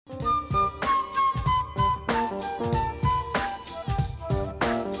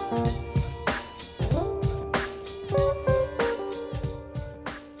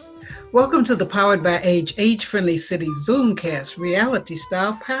Welcome to the Powered by Age-Friendly City Zoomcast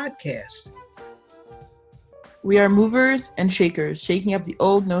reality-style podcast. We are movers and shakers, shaking up the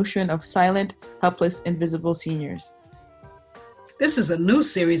old notion of silent, helpless, invisible seniors. This is a new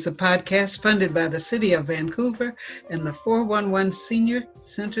series of podcasts funded by the City of Vancouver and the 411 Senior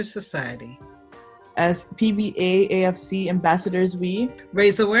Center Society. As PBA AFC ambassadors, we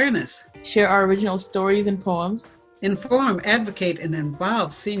raise awareness, share our original stories and poems, inform, advocate, and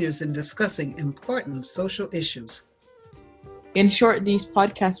involve seniors in discussing important social issues. In short, these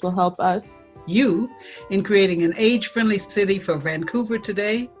podcasts will help us, you, in creating an age-friendly city for Vancouver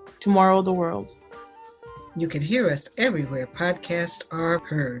today, tomorrow the world. You can hear us everywhere podcasts are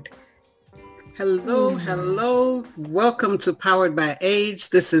heard. Hello. Welcome to Powered by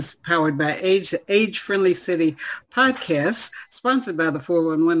Age. This is Powered by Age, the Age-Friendly City podcast, sponsored by the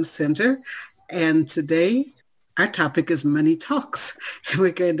 411 Center. And today, our topic is Money Talks. And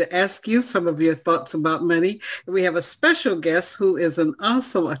we're going to ask you some of your thoughts about money. We have a special guest who is an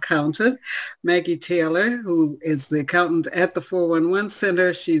awesome accountant, Maggie Taylor, who is the accountant at the 411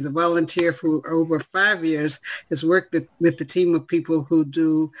 Center. She's a volunteer for over 5 years, has worked with the team of people who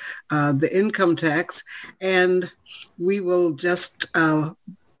do the income tax. And we will just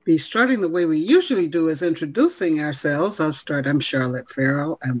be starting the way we usually do, is introducing ourselves. I'll start. I'm Charlotte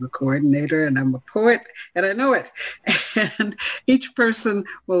Farrell. I'm the coordinator and I'm a poet and I know it. And each person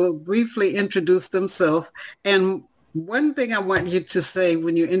will briefly introduce themselves. And one thing I want you to say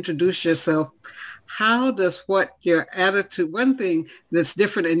when you introduce yourself, how does one thing that's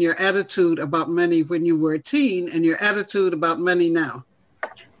different in your attitude about money when you were a teen and your attitude about money now?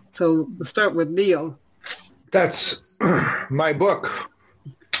 So we'll start with Neil. That's my book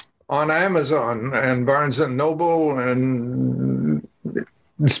on Amazon and Barnes & Noble, and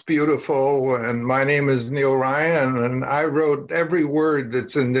it's beautiful. And my name is Neil Ryan, and I wrote every word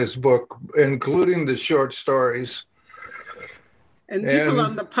that's in this book, including the short stories. And people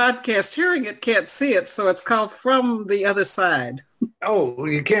on the podcast hearing it can't see it, so it's called From the Other Side. Oh,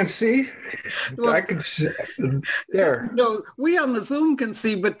 you can't see? Well, I can see. There. No, we on the Zoom can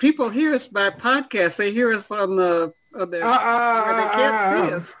see, but people hear us by podcast. They hear us on the where they can't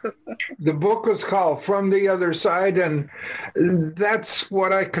see us. The book is called From the Other Side, and that's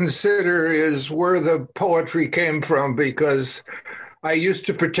what I consider is where the poetry came from, because I used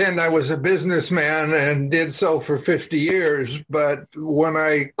to pretend I was a businessman and did so for 50 years. But when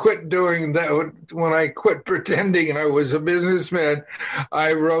I quit doing that, when I quit pretending I was a businessman,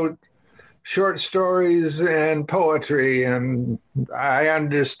 I wrote short stories and poetry. And I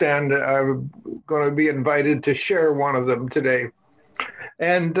understand that I'm going to be invited to share one of them today.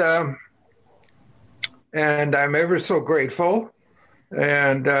 And I'm ever so grateful.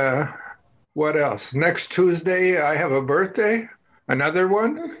 And what else? Next Tuesday, I have a birthday. Another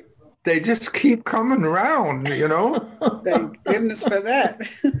one? They just keep coming around, you know? Thank goodness for that.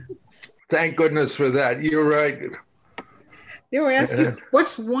 Thank goodness for that. You're right. They were asking,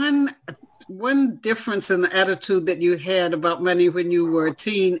 what's one difference in the attitude that you had about money when you were a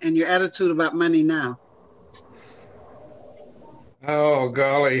teen and your attitude about money now? Oh,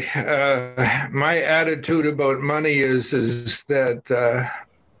 golly. My attitude about money is that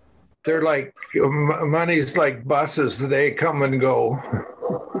they're like, money's like buses. They come and go.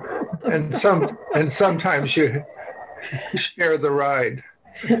 And sometimes you share the ride.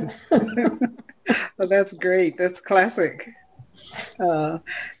 Well, that's great. That's classic.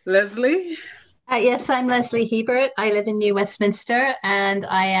 Leslie? Yes, I'm Leslie Hebert. I live in New Westminster, and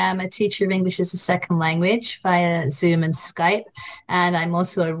I am a teacher of English as a second language via Zoom and Skype. And I'm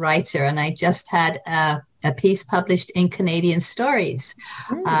also a writer, and I just had a piece published in Canadian Stories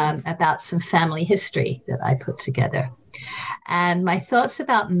about some family history that I put together. And my thoughts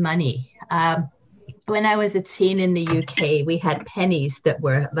about money. When I was a teen in the UK, we had pennies that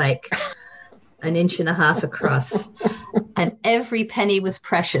were like 1.5 inches across. And every penny was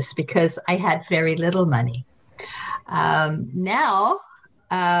precious because I had very little money. Now,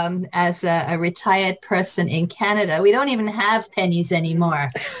 as a retired person in Canada, we don't even have pennies anymore.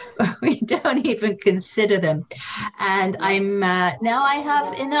 We don't even consider them. And now I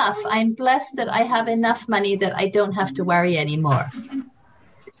have enough. I'm blessed that I have enough money that I don't have to worry anymore.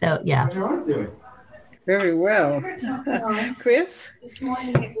 So, yeah. Very well. Chris?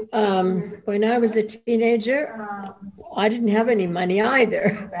 When I was a teenager, I didn't have any money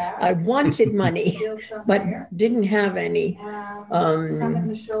either. I wanted money, but didn't have any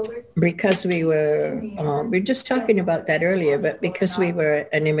because we were just talking about that earlier, but because we were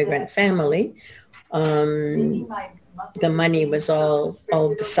an immigrant family, the money was all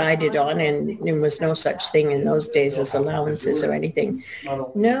decided on, and there was no such thing in those days as allowances or anything.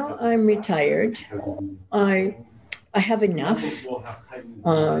 Now I'm retired. I have enough,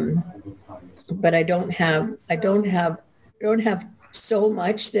 but I don't have so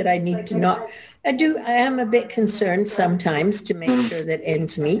much that I need to not. I am a bit concerned sometimes to make sure that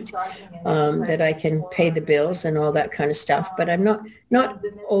ends meet, that I can pay the bills and all that kind of stuff. But I'm not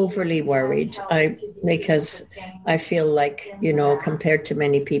overly worried. Because I feel like, compared to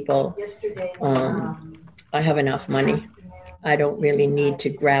many people, I have enough money. I don't really need to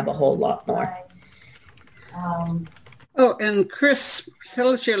grab a whole lot more. Oh, and Chris, tell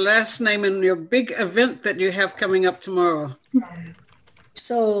us your last name and your big event that you have coming up tomorrow.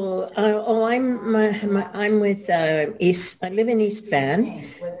 So, I'm with East. I live in East Van,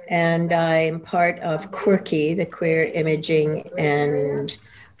 and I'm part of Quirky, the Queer Imaging and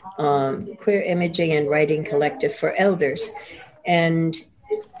Writing Collective for Elders. And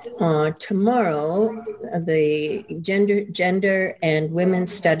tomorrow, the Gender and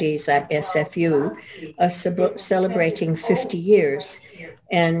Women's Studies at SFU are celebrating 50 years.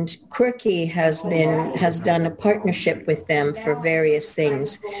 And Quirky has done a partnership with them for various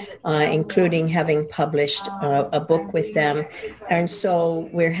things, including having published a book with them. And so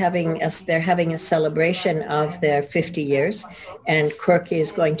they're having a celebration of their 50 years, and Quirky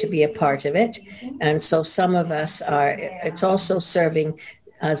is going to be a part of it. And so some of us it's also serving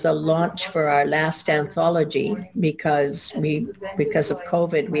as a launch for our last anthology because of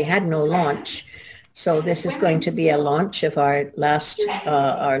COVID, we had no launch. So this is going to be a launch of our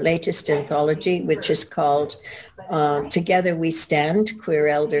latest anthology, which is called Together We Stand, Queer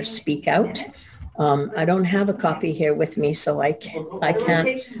Elders Speak Out. I don't have a copy here with me, so I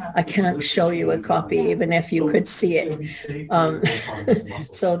can't show you a copy, even if you could see it.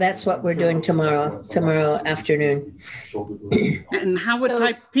 So that's what we're doing tomorrow afternoon. And how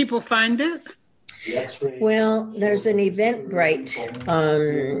would people find it? Well, there's an Eventbrite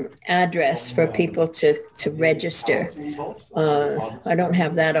address for people to register. I don't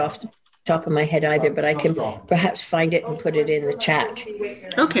have that off the top of my head either, but I can perhaps find it and put it in the chat.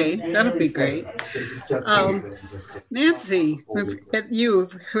 Okay, that'll be great. Nancy, you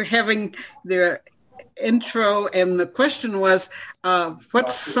were having the intro, and the question was,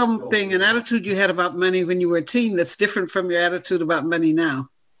 what's an attitude you had about money when you were a teen that's different from your attitude about money now?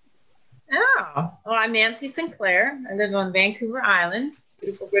 Oh, well, I'm Nancy Sinclair. I live on Vancouver Island,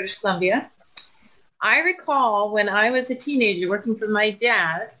 beautiful British Columbia. I recall when I was a teenager working for my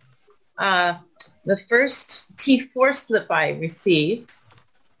dad, the first T4 slip I received,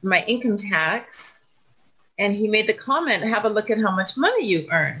 my income tax, and he made the comment, have a look at how much money you've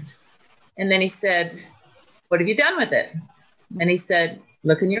earned. And then he said, what have you done with it? And he said,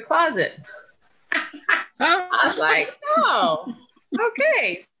 look in your closet. I was like, oh,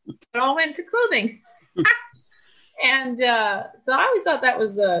 okay. It all went to clothing. And so I always thought that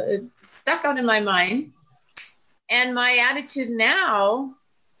was it stuck out in my mind. And my attitude now,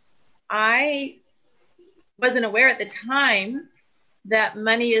 I wasn't aware at the time that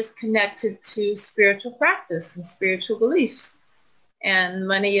money is connected to spiritual practice and spiritual beliefs. And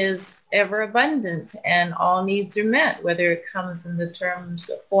money is ever abundant and all needs are met, whether it comes in the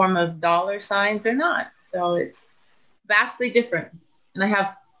form of dollar signs or not. So it's vastly different. And I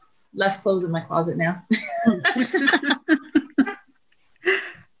have less clothes in my closet now.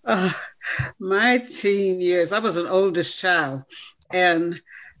 My teen years, I was an oldest child, and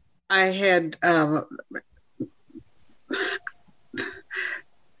I had an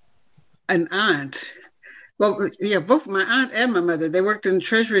aunt. Well, yeah, both my aunt and my mother, they worked in the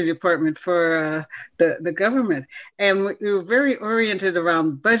Treasury Department for the government. And we were very oriented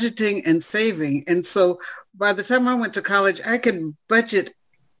around budgeting and saving. And so by the time I went to college, I could budget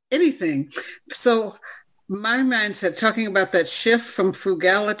anything. So my mindset, talking about that shift from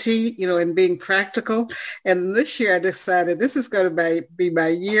frugality, and being practical. And this year I decided this is going to be my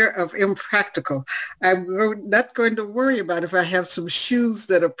year of impractical. I'm not going to worry about if I have some shoes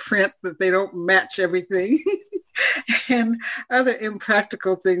that are print that they don't match everything and other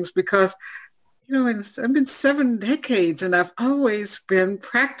impractical things, because I've been 7 decades and I've always been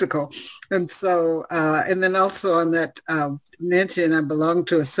practical. And so, and then also on that, Nancy and I belong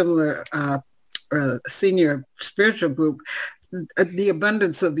to a similar senior spiritual group. The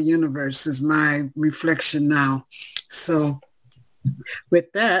abundance of the universe is my reflection now. So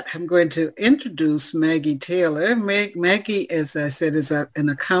With that, I'm going to introduce Maggie Taylor. Maggie, as I said, is an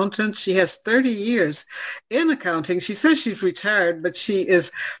accountant. She has 30 years in accounting. She says she's retired, but she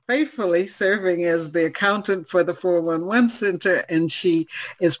is faithfully serving as the accountant for the 411 Center, and she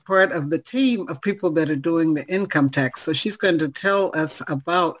is part of the team of people that are doing the income tax. So she's going to tell us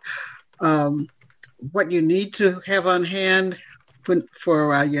about what you need to have on hand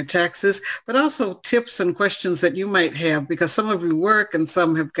for your taxes, but also tips and questions that you might have, because some of you work and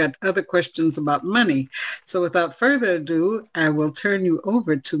some have got other questions about money. So without further ado, I will turn you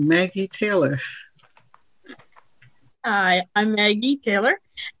over to Maggie Taylor. Hi, I'm Maggie Taylor,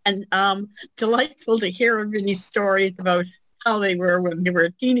 and delightful to hear everybody's stories about how they were when they were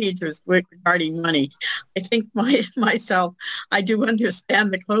teenagers regarding money. I think myself, I do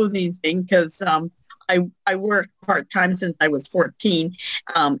understand the clothing thing, because I worked part-time since I was 14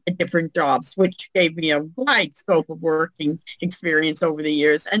 at different jobs, which gave me a wide scope of working experience over the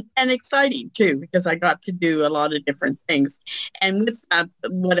years, and exciting too, because I got to do a lot of different things. And with that,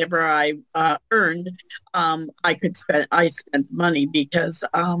 whatever I earned, I spent money, because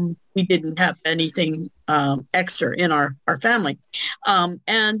we didn't have anything extra in our family.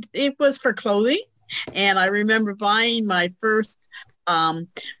 And it was for clothing. And I remember buying my first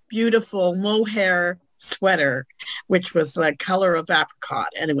beautiful mohair sweater, which was the color of apricot,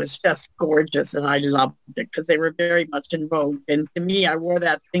 and it was just gorgeous, and I loved it because they were very much in vogue. And to me, I wore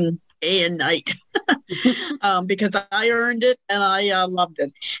that thing day and night because I earned it and I loved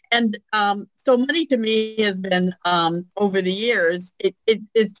it. And so money to me has been over the years.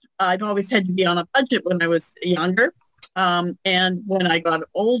 It's I've always had to be on a budget when I was younger. And when I got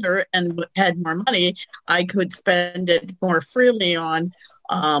older and had more money, I could spend it more freely on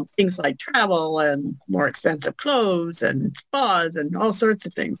things like travel and more expensive clothes and spas and all sorts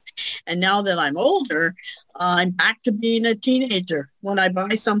of things. And now that I'm older, I'm back to being a teenager. When I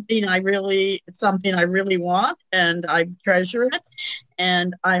buy something, it's something I really want, and I treasure it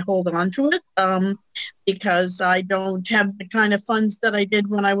and I hold on to it because I don't have the kind of funds that I did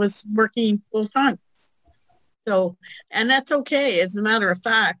when I was working full time. So, and that's okay. As a matter of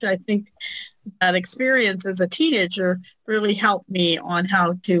fact, I think that experience as a teenager really helped me on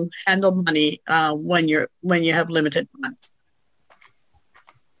how to handle money when you have limited funds.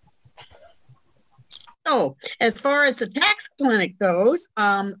 So, as far as the tax clinic goes,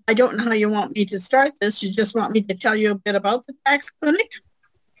 I don't know how you want me to start this. You just want me to tell you a bit about the tax clinic?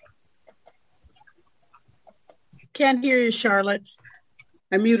 Can't hear you, Charlotte.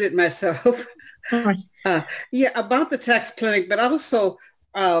 I muted myself. Yeah, about the tax clinic, but also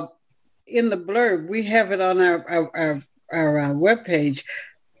in the blurb, we have it on our webpage.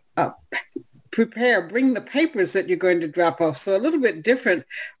 Bring the papers that you're going to drop off. So a little bit different.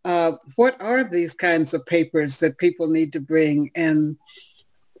 What are these kinds of papers that people need to bring? And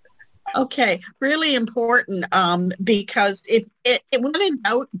okay, really important because if it when in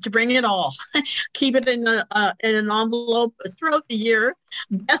doubt, to bring it all. Keep it in an envelope throughout the year.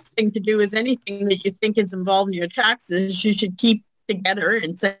 Best thing to do is anything that you think is involved in your taxes, you should keep together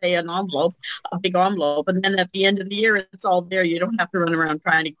and say an envelope, a big envelope, and then at the end of the year, it's all there. You don't have to run around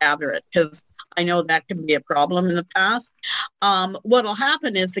trying to gather it, because I know that can be a problem in the past. What will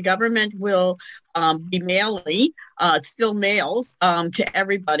happen is the government will be mailing, still mails to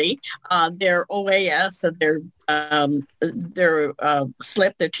everybody, their OAS, their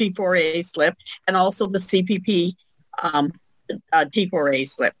slip, their T4A slip, and also the CPP T4A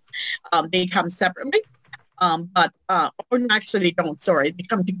slip. They come separately. But actually they don't, sorry, they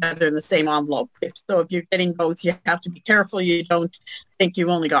come together in the same envelope. So if you're getting both, you have to be careful you don't think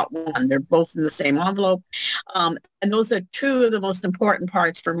you only got one. They're both in the same envelope. And those are two of the most important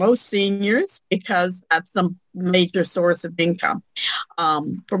parts for most seniors, because that's a major source of income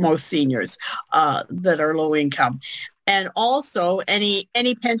for most seniors that are low income. And also any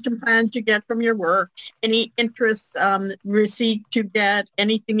pension plans you get from your work, any interest receipt you get,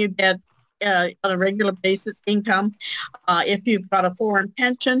 anything you get on a regular basis income. If you've got a foreign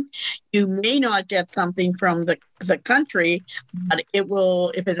pension, you may not get something from the country, but it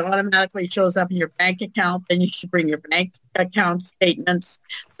will, if it automatically shows up in your bank account, then you should bring your bank account statements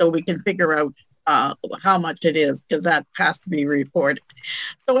so we can figure out how much it is, because that has to be reported.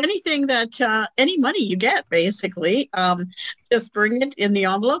 So anything that, any money you get, basically, just bring it in the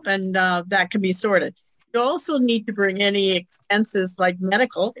envelope, and that can be sorted. You also need to bring any expenses like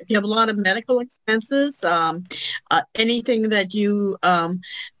medical. If you have a lot of medical expenses, anything that you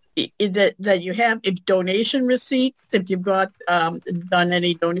that you have, if donation receipts, if you've got done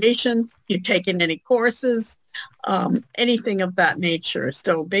any donations, you've taken any courses, anything of that nature.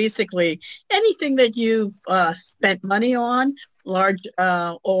 So basically, anything that you've spent money on large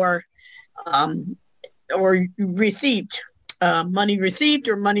or received, money received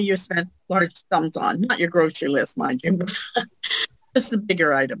or money you spent large sums on, not your grocery list, mind you, just the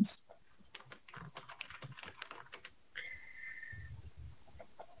bigger items.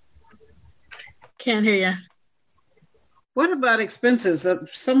 Can't hear you. What about expenses?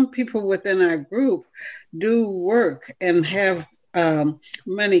 Some people within our group do work and have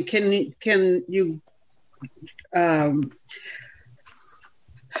money. Can you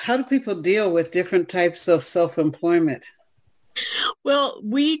how do people deal with different types of self-employment? Well,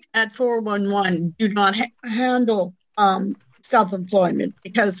 we at 411 do not handle self-employment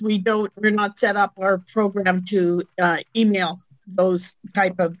because we're not set up our program to email those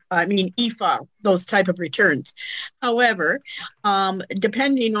type of, e-file those type of returns. However,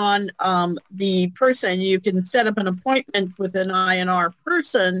 depending on the person, you can set up an appointment with an INR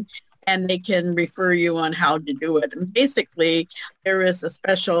person and they can refer you on how to do it. And basically, there is a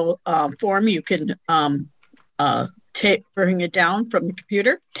special form you can bring it down from the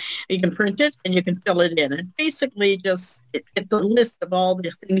computer. You can print it and you can fill it in. And basically, it's a list of all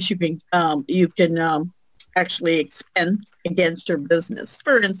the things you can actually expense against your business.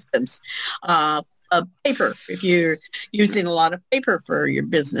 For instance, paper, if you're using a lot of paper for your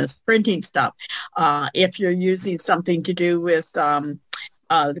business, printing stuff. If you're using something to do with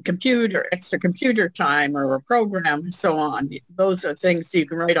the computer, extra computer time or a program and so on. Those are things you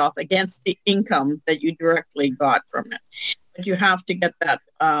can write off against the income that you directly got from it. But you have to get that,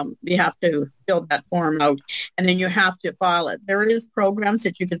 you have to fill that form out and then you have to file it. There is programs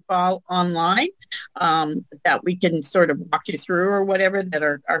that you can file online that we can sort of walk you through or whatever that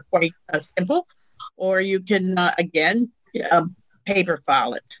are quite simple. Or you can, again, paper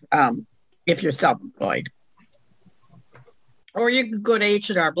file it if you're self-employed. Or you can go to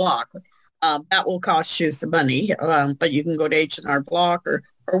H&R Block. That will cost you some money, but you can go to H&R Block or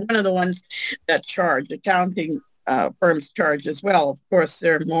one of the ones that charge. Accounting firms charge as well. Of course,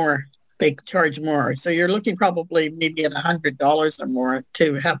 they charge more. So you're looking probably maybe at $100 or more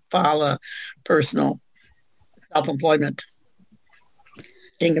to file a personal self-employment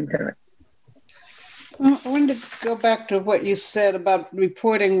income tax. Well, I wanted to go back to what you said about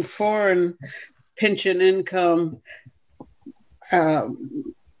reporting foreign pension income.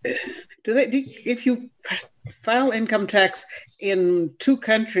 If you file income tax in two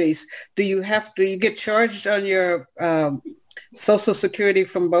countries, do you get charged on your Social Security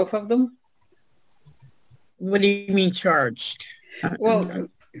from both of them? What do you mean charged? Well,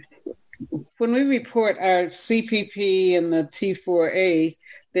 when we report our CPP and the T4A,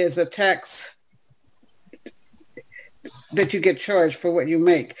 there's a tax that you get charged for what you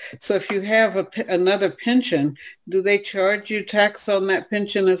make. So if you have another pension, do they charge you tax on that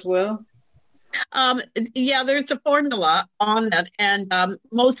pension as well? Yeah, there's a formula on that. And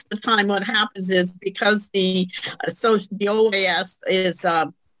most of the time what happens is because the OAS is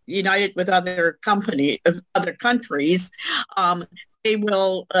united with other countries, they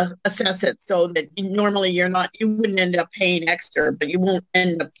will assess it so that normally you wouldn't end up paying extra, but you won't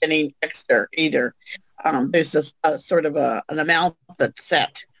end up getting extra either. There's a sort of an amount that's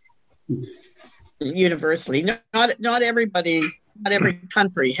set universally. Not everybody, not every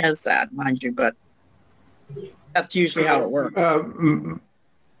country has that, mind you, but that's usually how it works.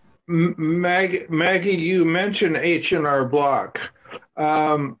 Maggie, you mentioned H&R Block.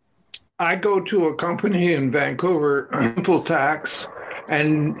 I go to a company in Vancouver, Simple Tax,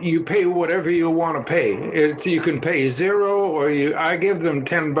 and you pay whatever you want to pay. You can pay zero, or I give them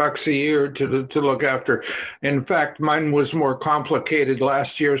 $10 a year to look after. In fact, mine was more complicated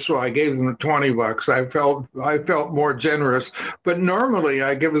last year, so I gave them $20. I felt more generous, but normally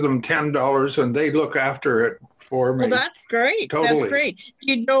I give them $10 and they look after it for me. Well, that's great. Totally. That's great.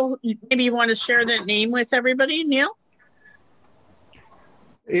 Maybe you want to share that name with everybody, Neil?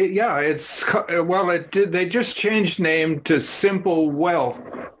 They just changed name to Simple Wealth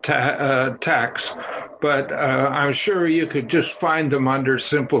Tax, but I'm sure you could just find them under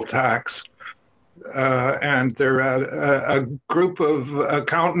Simple Tax. And they're a group of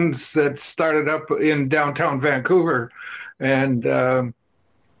accountants that started up in downtown Vancouver, and they're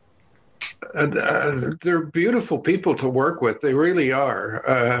beautiful people to work with. They really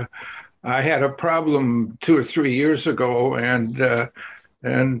are. I had a problem 2 or 3 years ago, and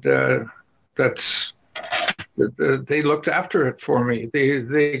that's they looked after it for me.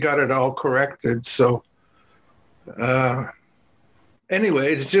 They got it all corrected. So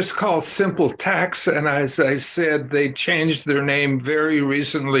anyway, it's just called Simple Tax, and as I said, they changed their name very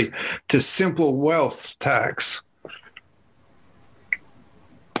recently to Simple Wealth Tax.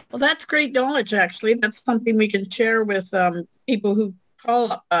 Well, that's great knowledge, actually. That's something we can share with people who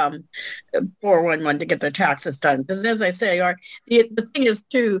call 411 to get their taxes done. Because as I say, the thing is,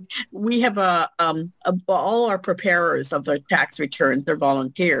 too, we have all our preparers of their tax returns, they're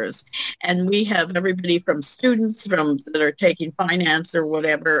volunteers. And we have everybody from students that are taking finance or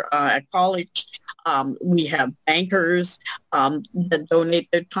whatever at college. We have bankers that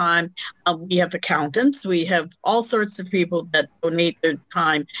donate their time. We have accountants. We have all sorts of people that donate their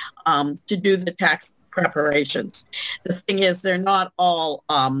time to do the tax preparations. The thing is, they're not all,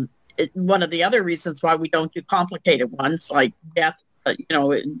 one of the other reasons why we don't do complicated ones like death,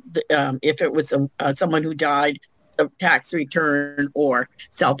 if it was someone who died, a tax return, or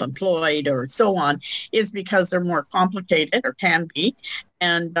self-employed or so on, is because they're more complicated, or can be.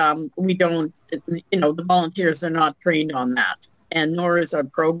 And we don't, the volunteers are not trained on that. And nor is a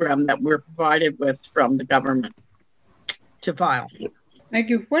program that we're provided with from the government to file. Thank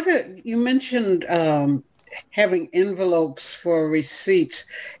you. You mentioned having envelopes for receipts.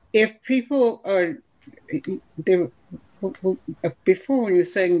 If people are there, before when you were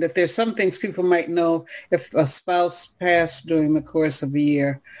saying that there's some things people might know if a spouse passed during the course of a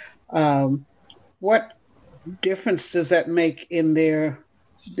year, what difference does that make in the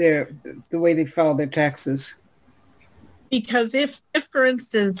way they file their taxes? Because if for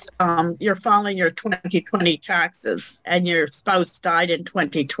instance, you're filing your 2020 taxes and your spouse died in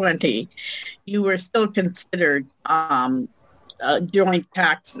 2020, you were still considered joint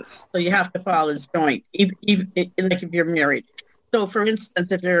taxes. So you have to file as joint, even like if you're married. So for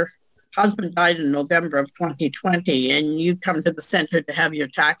instance, if your husband died in November of 2020 and you come to the center to have your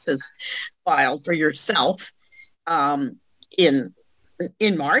taxes filed for yourself in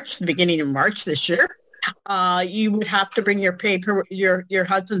March, the beginning of March this year, you would have to bring your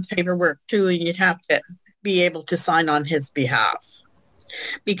husband's paperwork too, and you'd have to be able to sign on his behalf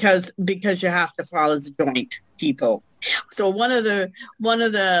because you have to file as joint people. So one of the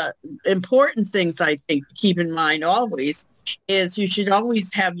important things I think to keep in mind always is you should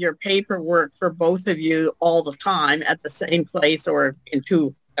always have your paperwork for both of you all the time at the same place, or in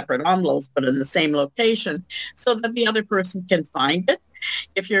two separate envelopes, but in the same location, so that the other person can find it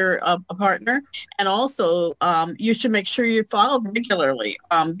if you're a partner. And also, you should make sure you file regularly,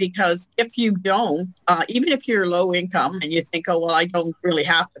 because if you don't, even if you're low income and you think, oh, well, I don't really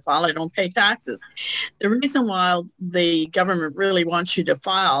have to file, I don't pay taxes. The reason why the government really wants you to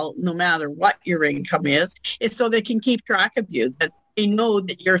file, no matter what your income is so they can keep track of you, that they know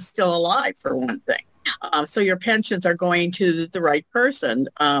that you're still alive, for one thing. So your pensions are going to the right person.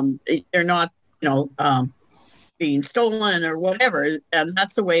 They're not, being stolen or whatever, and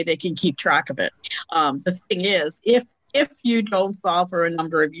that's the way they can keep track of it. The thing is, if you don't file for a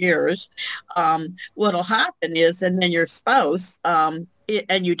number of years, what'll happen is, and then your spouse, and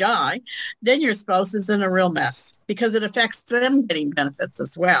you die, then your spouse is in a real mess because it affects them getting benefits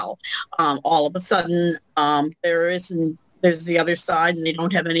as well. All of a sudden, there's the other side and they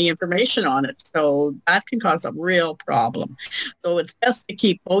don't have any information on it. So that can cause a real problem. So it's best to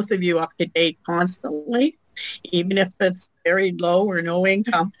keep both of you up to date constantly, even if it's very low or no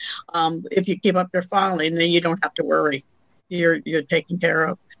income. If you keep up your filing, then you don't have to worry. You're taken care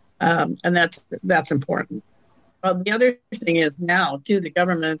of. And that's important. The other thing is now, too, the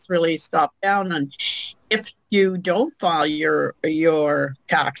government's really stopped down on if you don't file your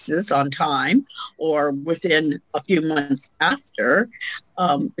taxes on time or within a few months after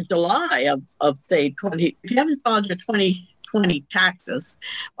July of say, if you haven't filed your 2020 taxes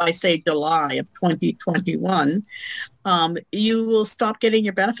by, say, July of 2021, you will stop getting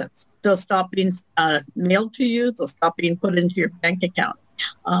your benefits. They'll stop being mailed to you. They'll stop being put into your bank account.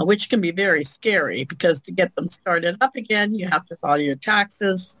 Which can be very scary because to get them started up again, you have to file your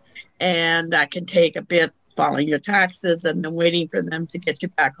taxes, and that can take a bit, filing your taxes and then waiting for them to get you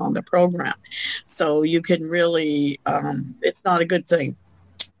back on the program. So you can really, it's not a good thing.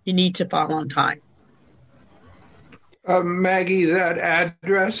 You need to file on time. Maggie, that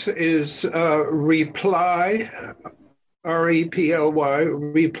address is reply, R-E-P-L-Y,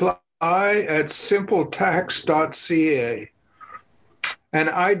 reply at simpletax.ca. And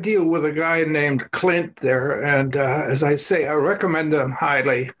I deal with a guy named Clint there. And as I say, I recommend them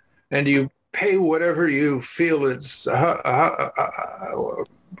highly. And you pay whatever you feel is. And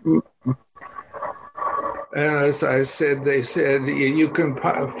as I said, they said you can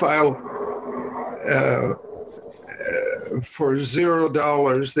file for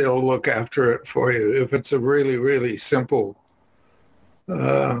 $0. They'll look after it for you if it's a really, really simple.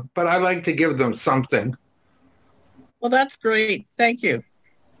 But I like to give them something. Well, that's great. Thank you.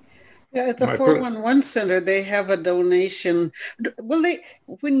 Yeah, at the 411 center, they have a donation. Well,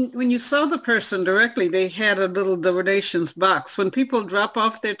 when you saw the person directly, they had a little donations box. When people drop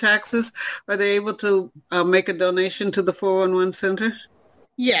off their taxes, are they able to make a donation to the 411 center?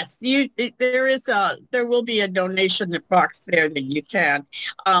 Yes, there will be a donation box there that you can.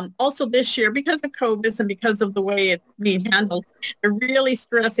 Also this year, because of COVID and because of the way it's being handled, they're really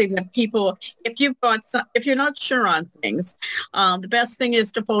stressing that people, if you're not sure on things, the best thing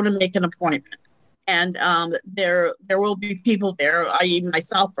is to phone and make an appointment. And there will be people there, i.e.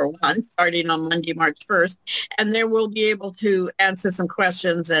 myself for one, starting on Monday, March 1st, and they will be able to answer some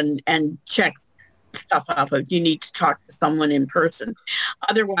questions and check stuff up if you need to talk to someone in person.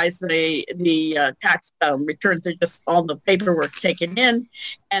 Otherwise, the tax returns are just all the paperwork taken in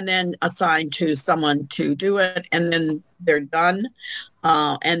and then assigned to someone to do it, and then they're done,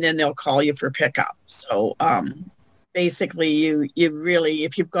 and then they'll call you for pickup. So basically, you really,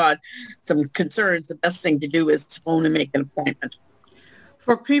 if you've got some concerns, the best thing to do is to phone and make an appointment.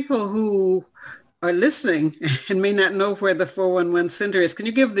 For people who are listening and may not know where the 411 center is, can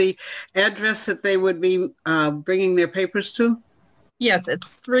you give the address that they would be bringing their papers to? Yes,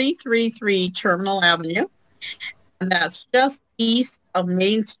 it's 333 Terminal Avenue, and that's just east of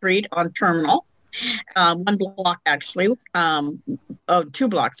Main Street on Terminal. One block, actually. 2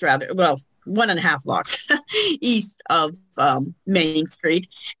 blocks, rather. Well, 1.5 blocks east of Main Street,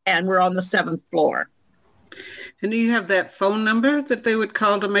 and we're on the 7th floor. And do you have that phone number that they would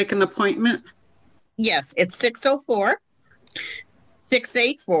call to make an appointment? Yes, it's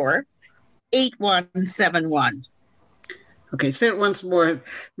 604-684-8171. Okay, say it once more.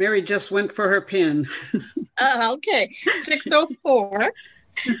 Mary just went for her pen. Okay,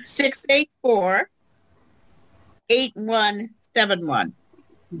 604-684-8171.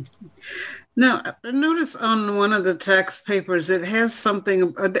 Now, I notice on one of the tax papers, it has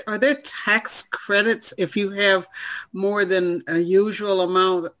something, are there tax credits if you have more than a usual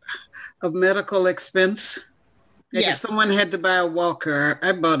amount of medical expense? Like yes. If someone had to buy a walker,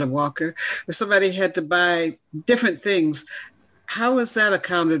 I bought a walker, if somebody had to buy different things, how is that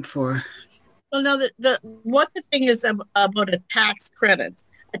accounted for? Well, no, what the thing is about a tax credit.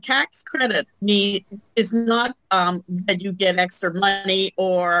 A tax credit is not that you get extra money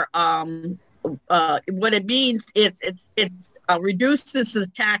or what it means is it reduces the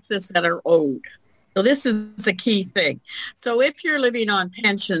taxes that are owed. So this is a key thing. So if you're living on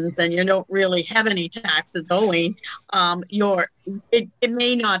pensions and you don't really have any taxes owing, it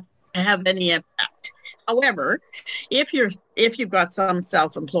may not have any impact. However, if you've got some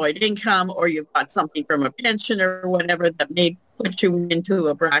self-employed income or you've got something from a pension or whatever that may put you into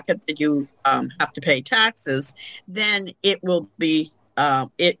a bracket that you have to pay taxes, then it will be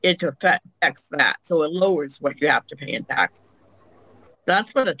it affects that. So it lowers what you have to pay in taxes.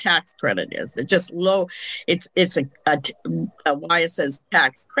 That's what a tax credit is. It just it's why it says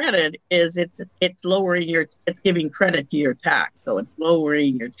tax credit is it's lowering it's giving credit to your tax. So it's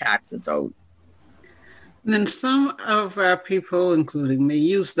lowering your taxes owed. And then some of our people, including me,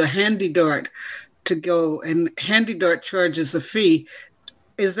 use the HandyDart to go, and HandyDart charges a fee.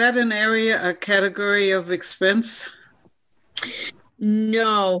 Is that an area, a category of expense?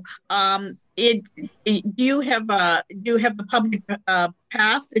 No. Do you have the public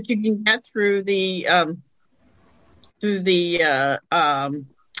pass that you can get through the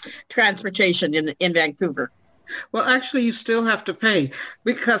transportation in Vancouver? Well, actually, you still have to pay,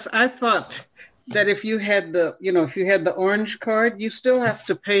 because I thought that if you had the orange card, you still have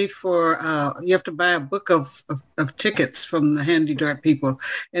to pay for, you have to buy a book of tickets from the HandyDart people.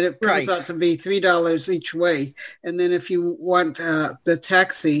 And it comes out to be $3 each way. And then if you want the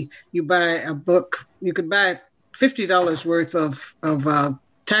taxi, you buy a book. You could buy $50 worth of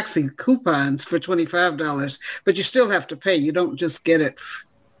taxi coupons for $25, but you still have to pay. You don't just get it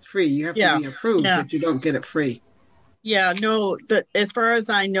free. You have to be approved, but you don't get it free. Yeah, no. As far as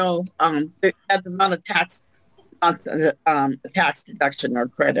I know, that's not a tax deduction or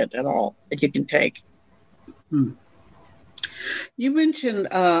credit at all that you can take. You mentioned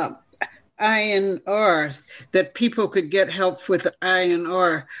INRs, that people could get help with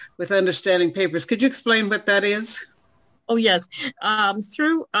INR with understanding papers. Could you explain what that is? Oh yes,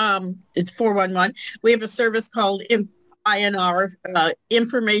 through it's 411. We have a service called INR,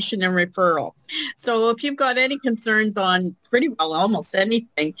 information and referral. So if you've got any concerns on pretty well almost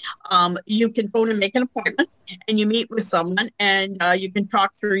anything, you can phone and make an appointment, and you meet with someone, and you can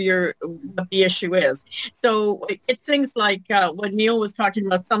talk through what the issue is. So it's things like what Neil was talking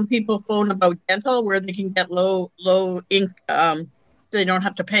about. Some people phone about dental, where they can get low income. They don't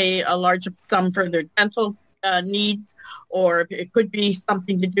have to pay a large sum for their dental needs, or it could be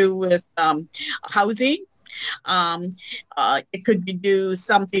something to do with housing. It could be do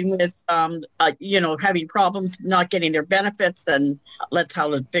something with, having problems not getting their benefits, and let's how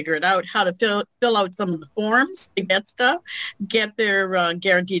to figure it out, how to fill out some of the forms to get stuff, get their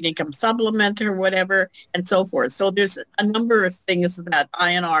guaranteed income supplement or whatever, and so forth. So there's a number of things that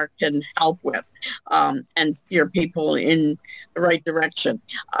INR can help with and steer people in the right direction.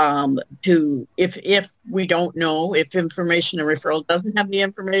 If we don't know, if information and referral doesn't have the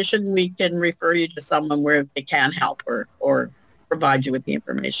information, we can refer you to someone where they can help or provide you with the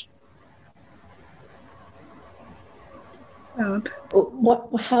information.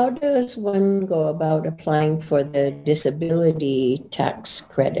 How does one go about applying for the disability tax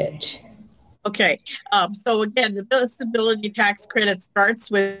credit? Okay, so again, the disability tax credit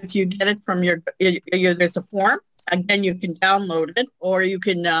starts with you get it from there's a form. Again, you can download it, or you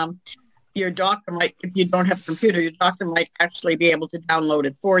can, your doctor might, if you don't have a computer, your doctor might actually be able to download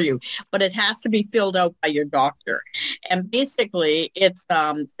it for you. But it has to be filled out by your doctor. And basically, it's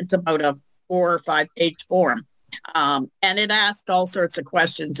about a 4 or 5 page form. And it asks all sorts of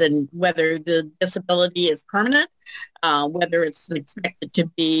questions, and whether the disability is permanent, whether it's expected to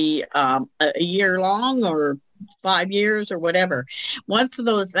be a year long or 5 years or whatever. Once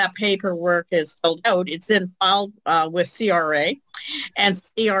that paperwork is filled out, it's then filed with CRA, and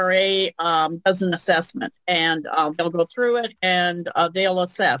CRA does an assessment, and they'll go through it, and they'll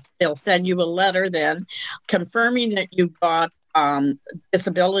assess. They'll send you a letter then confirming that you got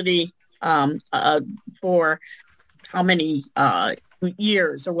disability for how many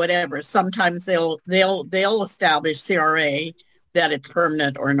years or whatever. Sometimes they'll establish CRA that it's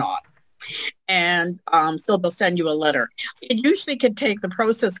permanent or not. And so they'll send you a letter. It usually the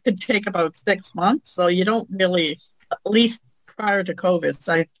process could take about 6 months. So you don't really, at least prior to COVID,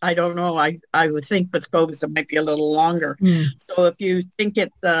 so I don't know. I would think with COVID, it might be a little longer. So if you think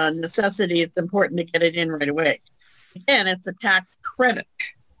it's a necessity, it's important to get it in right away. Again, it's a tax credit,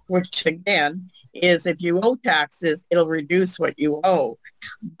 which again is if you owe taxes, it'll reduce what you owe,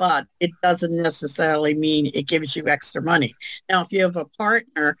 but it doesn't necessarily mean it gives you extra money. Now, if you have a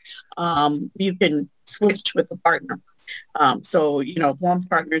partner, you can switch with the partner. So, if one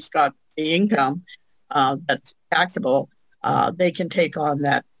partner's got the income that's taxable, they can take on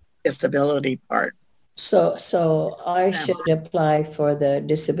that disability part. So I should apply for the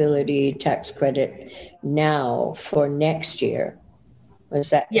disability tax credit now for next year.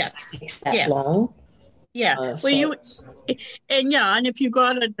 Was that takes that long? Yeah. And if you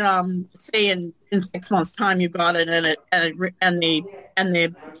got it, say in 6 months' time, you got it, and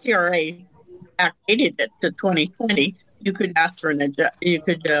the CRA backdated it to 2020, you could ask for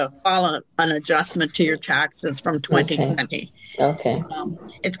file an adjustment to your taxes from 2020. Okay.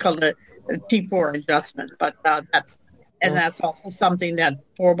 It's called a T4 adjustment, but that's also something that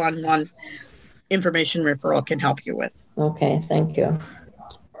 411 information referral can help you with. Okay, thank you.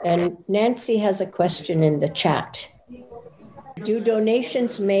 And Nancy has a question in the chat. Do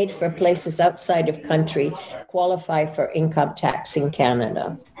donations made for places outside of country qualify for income tax in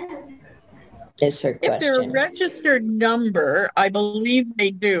Canada? Is her question. If they're a registered number, I believe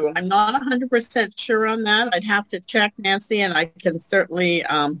they do. I'm not 100% sure on that. I'd have to check, Nancy, and I can certainly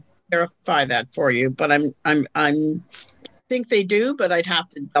verify that for you. But I think they do, but I'd have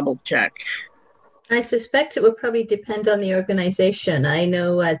to double check. I suspect it will probably depend on the organization. I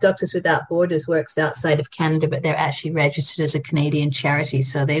know Doctors Without Borders works outside of Canada, but they're actually registered as a Canadian charity,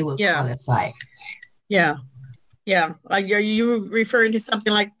 so they will qualify. Yeah. Are you referring to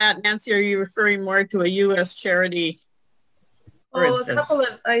something like that, Nancy? Or are you referring more to a U.S. charity? I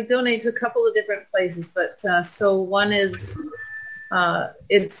donate to a couple of different places, but so one is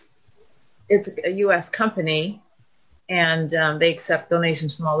it's a U.S. company, and they accept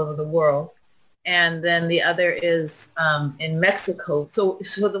donations from all over the world. And then the other is in Mexico. So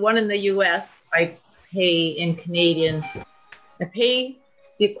the one in the U.S., I pay in Canadian. I pay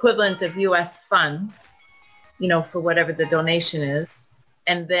the equivalent of U.S. funds, for whatever the donation is,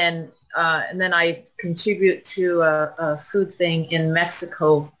 and then I contribute to a food thing in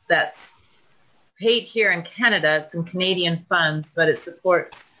Mexico that's paid here in Canada. It's in Canadian funds, but it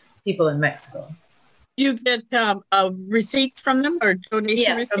supports people in Mexico. You get receipts from them or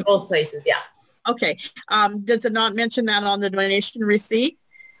donation receipts? From both places, yeah. Okay. Does it not mention that on the donation receipt?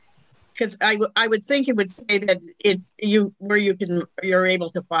 Because I would think it would say that it's you're able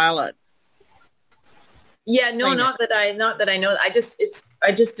to file it. Yeah, no, not that I know.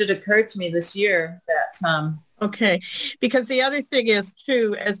 It occurred to me this year that. Okay, because the other thing is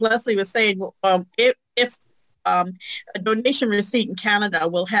too, as Leslie was saying, if a donation receipt in Canada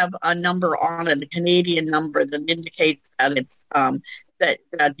will have a number on it, a Canadian number that indicates that it's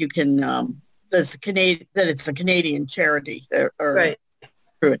that you can that it's a Canadian charity or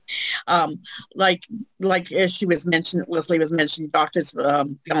Right. Like as Leslie was mentioning, Doctors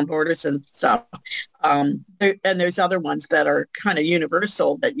Beyond Borders and stuff. And there's other ones that are kind of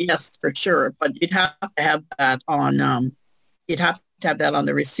universal. That yes, for sure, but you'd have to have that on. You'd have to have that on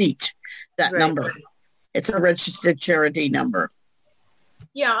the receipt. That Right. number. It's a registered charity number.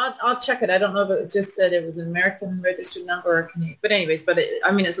 Yeah, I'll check it. I don't know if it was just that it was an American registered number or Canadian. But anyways,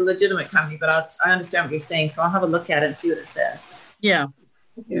 it's a legitimate company, but I understand what you're saying. So I'll have a look at it and see what it says. Yeah.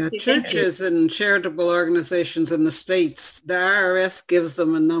 Yeah, Thank you. churches and charitable organizations in the States, the IRS gives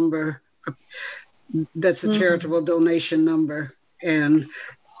them a number that's a charitable donation number. And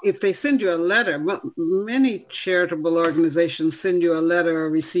if they send you a letter, many charitable organizations send you a letter or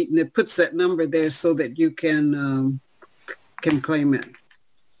receipt, and it puts that number there so that you can claim it.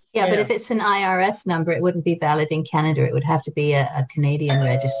 Yeah, but Yeah. if it's an IRS number, it wouldn't be valid in Canada. It would have to be a Canadian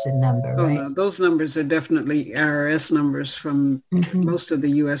registered number, Oh, right? no, those numbers are definitely IRS numbers from Mhm. most of the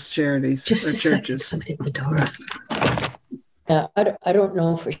U.S. charities Just or a second, churches. somebody at the door. I don't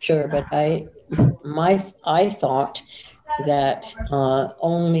know for sure, but I thought that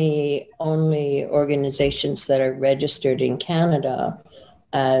only organizations that are registered in Canada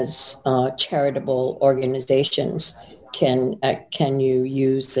as charitable organizations can you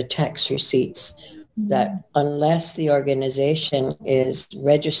use the tax receipts. That unless the organization is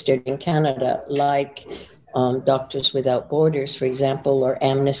registered in Canada, like Doctors Without Borders, for example, or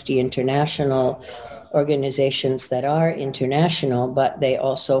Amnesty International, organizations that are international, but they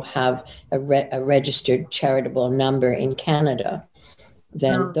also have a registered charitable number in Canada,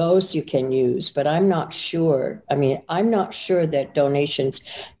 then those you can use. But I'm not sure. I'm not sure that donations,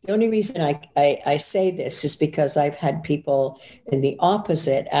 the only reason I say this is because I've had people in the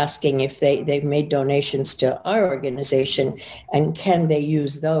opposite asking if they've made donations to our organization and can they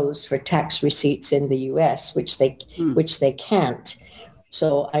use those for tax receipts in the US, which they can't.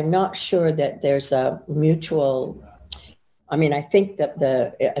 So I'm not sure that there's a mutual, I think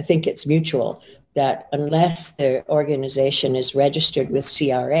it's mutual, that unless the organization is registered with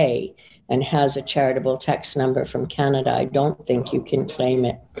CRA and has a charitable tax number from Canada, I don't think you can claim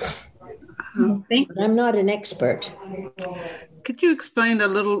it. But I'm not an expert. Could you explain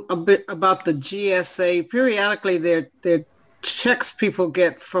a bit about the GSA? Periodically, there checks people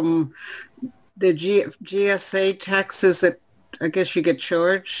get from the GSA taxes that I guess you get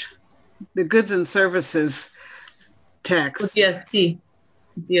charged, the goods and services tax. DST.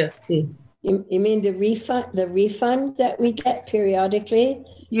 You mean the refund that we get periodically?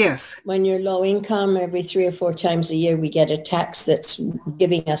 Yes. When you're low income, every 3 or 4 times a year, we get a tax that's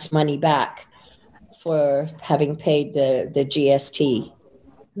giving us money back for having paid the GST.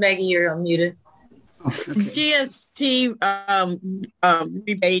 Maggie, you're unmuted. GST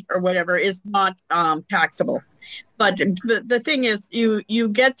rebate or whatever is not taxable. But the thing is, you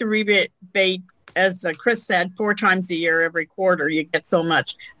get the rebate, as Chris said, 4 times a year, every quarter, you get so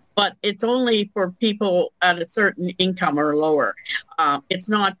much. But it's only for people at a certain income or lower. It's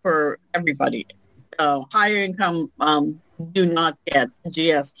not for everybody. Higher income do not get a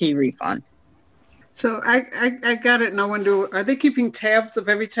GST refund. So I got it. And I wonder, are they keeping tabs of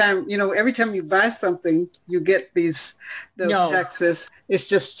every time you buy something, you get those taxes? It's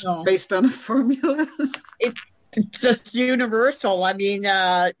just based on a formula. It's just universal.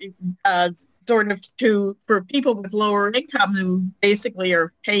 Sort of for people with lower income who basically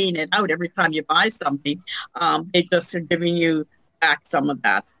are paying it out every time you buy something, they just are giving you back some of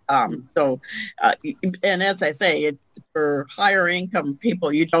that. And as I say, it's for higher income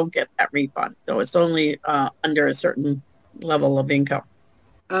people, you don't get that refund. So it's only under a certain level of income.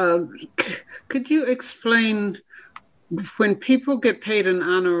 Could you explain, when people get paid an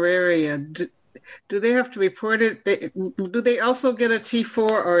honoraria, do they have to report it? Do they also get a T4,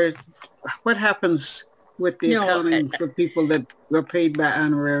 or what happens with the accounting for people that were paid by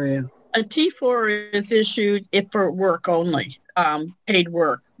honoraria? A T4 is issued for work only, paid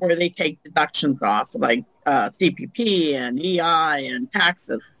work, where they take deductions off, like CPP and EI and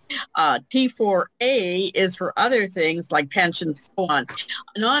taxes. T4A is for other things like pensions, so on.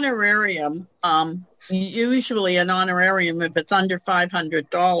 An honorarium, usually an honorarium, if it's under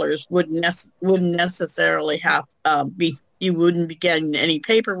 $500, wouldn't necessarily have you wouldn't be getting any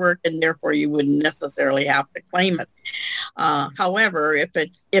paperwork, and therefore you wouldn't necessarily have to claim it. However, if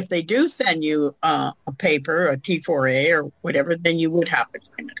they do send you a paper, a T4A or whatever, then you would have to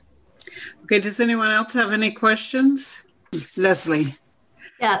claim it. Okay, does anyone else have any questions? Leslie.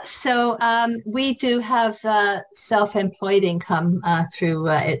 Yeah, so we do have self-employed income through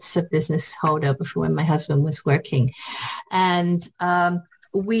it's a business holder before when my husband was working. And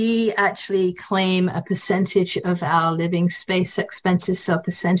we actually claim a percentage of our living space expenses, so a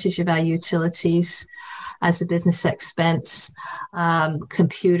percentage of our utilities as a business expense,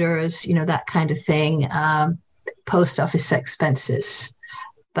 computers, that kind of thing, post office expenses.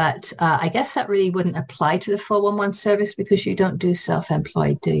 But I guess that really wouldn't apply to the 411 service because you don't do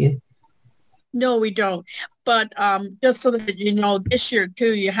self-employed, do you? No, we don't. But just so that you know, this year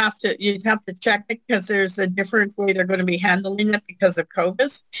too, you have to check it because there's a different way they're going to be handling it because of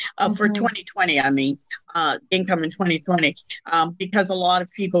COVID for 2020. I mean, income in 2020, because a lot of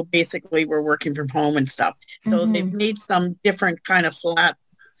people basically were working from home and stuff. So they've made some different kind of flat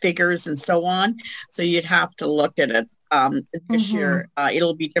figures and so on. So you'd have to look at it. This year,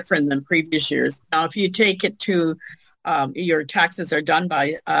 it'll be different than previous years. Now, if you take it to your taxes are done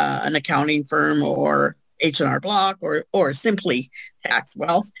by an accounting firm or H&R Block or simply Tax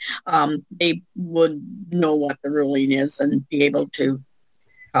Wealth, they would know what the ruling is and be able to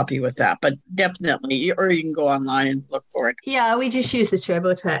help you with that. But definitely, or you can go online and look for it. Yeah, we just use the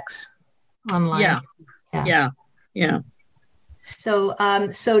TurboTax online. Yeah. So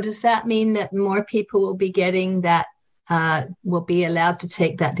does that mean that more people will be getting that, will be allowed to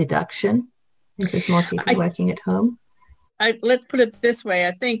take that deduction because more people working at home? Let's put it this way.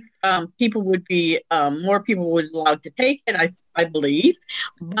 I think people would be, more people would be allowed to take it, I believe,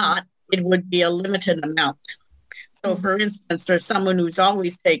 but it would be a limited amount. So for instance, there's someone who's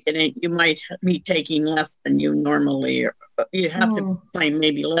always taken it, you might be taking less than you normally, or you have to claim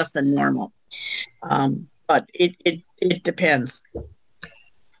maybe less than normal. But it depends.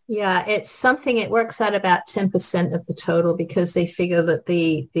 Yeah, it's something, it works out about 10% of the total because they figure that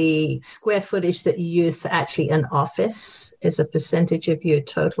the square footage that you use for actually an office is a percentage of your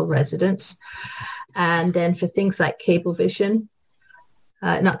total residence. And then for things like Cablevision,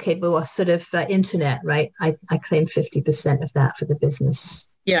 not cable, or sort of internet, right? I claim 50% of that for the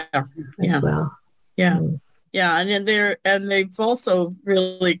business. Yeah. As well. Yeah. Yeah, and then they've also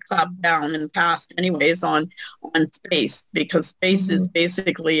really clamped down in the past, anyways, on space because space is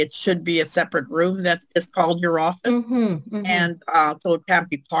basically, it should be a separate room that is called your office, and so it can't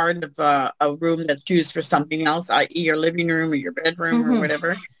be part of a room that's used for something else, i.e., your living room or your bedroom or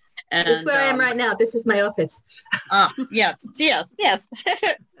whatever. And this is where I am right now. This is my office. Yes.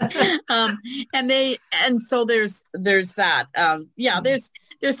 And so there's that.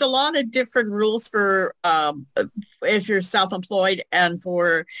 There's a lot of different rules for if you're self-employed and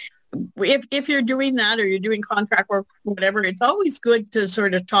for if you're doing that or you're doing contract work, whatever. It's always good to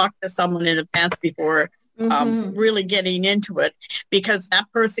sort of talk to someone in advance before really getting into it, because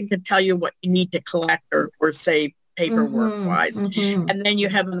that person can tell you what you need to collect or say paperwork wise. And then you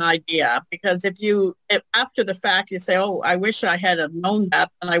have an idea, because if after the fact you say, oh, I wish I had have known that,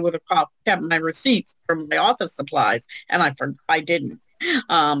 and I would have kept my receipts from my office supplies, and I didn't.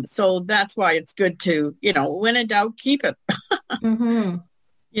 So that's why it's good to, when in doubt, keep it, and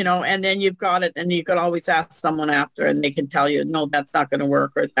then you've got it, and you can always ask someone after and they can tell you, no, that's not going to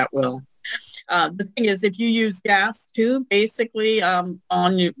work, or that will. The thing is, if you use gas too, basically on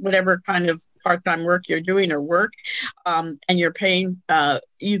whatever kind of part-time work you're doing or work, and you're paying, that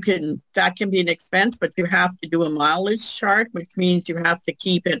can be an expense, but you have to do a mileage chart, which means you have to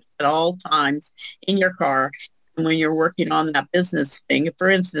keep it at all times in your car. And when you're working on that business thing, for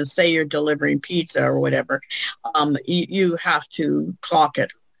instance, say you're delivering pizza or whatever, you have to clock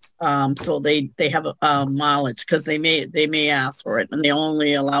it. So they have a mileage, because they may ask for it, and they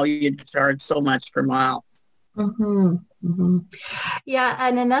only allow you to charge so much per mile. Yeah,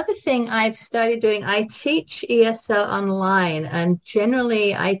 and another thing I've started doing, I teach ESL online, and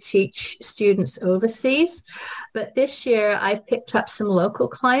generally I teach students overseas, but this year I've picked up some local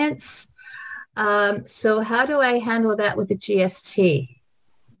clients. So how do I handle that with the GST?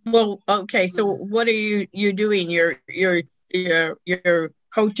 Well, okay. So what are you doing? You're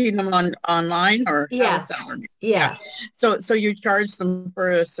coaching them online, or yeah. Yeah. So you charge them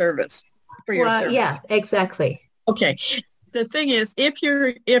for a service for your service. Yeah, exactly. Okay. The thing is, if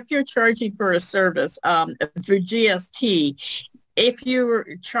you're charging for a service through GST, if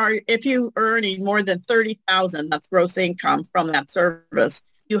you earning more than 30,000, that's gross income from that service,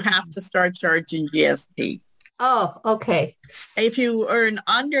 you have to start charging GST. Oh, okay. If you earn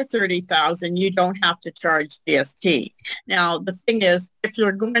under 30,000, you don't have to charge GST. Now, the thing is, if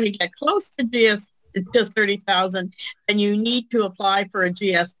you're going to get close to 30,000, then you need to apply for a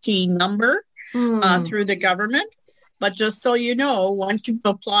GST number through the government. But just so you know, once you've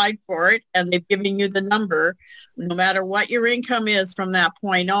applied for it and they've given you the number, no matter what your income is from that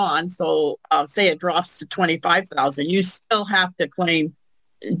point on, so say it drops to 25,000, you still have to claim,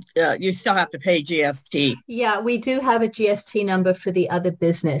 you still have to pay GST. Yeah, we do have a GST number for the other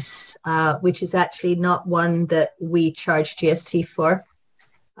business, which is actually not one that we charge GST for.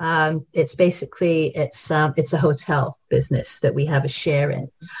 It's basically, it's a hotel business that we have a share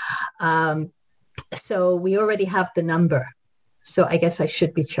in. So we already have the number. So I guess I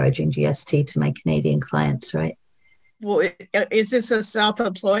should be charging GST to my Canadian clients, right? Well, is this a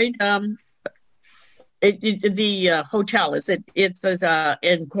self-employed, the hotel, it's an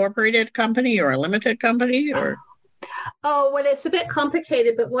incorporated company or a limited company or? Oh, well, it's a bit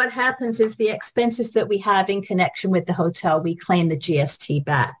complicated, but what happens is the expenses that we have in connection with the hotel, we claim the GST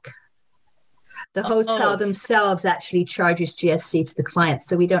back. The hotel themselves actually charges GST to the clients,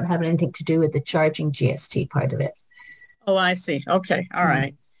 so we don't have anything to do with the charging GST part of it. Oh, I see. Okay. All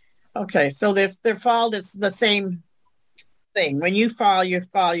right. Okay. So they're filed, it's the same thing. When you file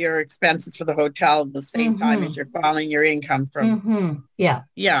your expenses for the hotel at the same time as you're filing your income from. Yeah.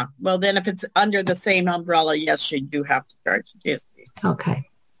 Yeah. Well, then if it's under the same umbrella, yes, you do have to charge GST. Okay.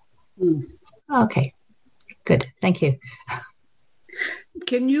 Okay. Good. Thank you.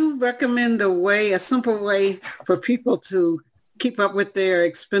 Can you recommend a simple way for people to keep up with their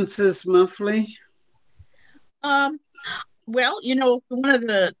expenses monthly? Well, one of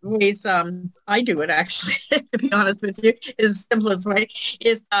the ways I do it, actually, to be honest with you, is the simplest way,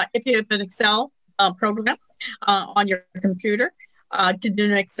 is if you have an Excel program on your computer to do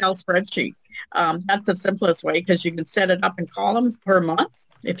an Excel spreadsheet. That's the simplest way because you can set it up in columns per month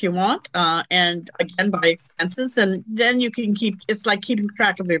if you want, and again by expenses, and then you can it's like keeping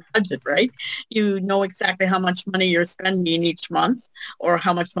track of your budget, right? You know exactly how much money you're spending each month or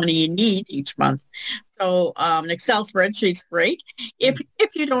how much money you need each month. So an Excel spreadsheet's great. If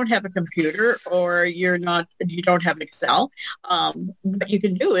you don't have a computer or you don't have Excel, what you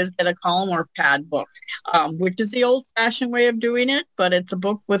can do is get a column or pad book, which is the old-fashioned way of doing it, but it's a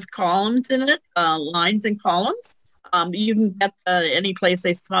book with columns in it, lines and columns. You can get any place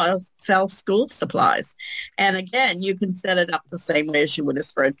they sell school supplies. And again, you can set it up the same way as you would a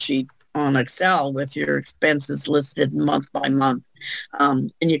spreadsheet on Excel with your expenses listed month by month.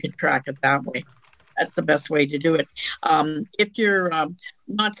 And you can track it that way. That's the best way to do it. If you're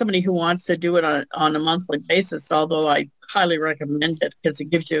not somebody who wants to do it on a monthly basis, although I highly recommend it because it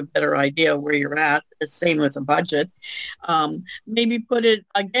gives you a better idea where you're at, the same with a budget, maybe put it,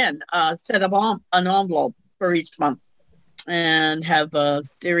 again, set up an envelope for each month and have a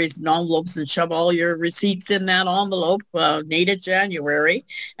series of envelopes and shove all your receipts in that envelope dated January.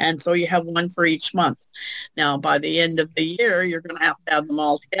 And so you have one for each month. Now, by the end of the year, you're going to have them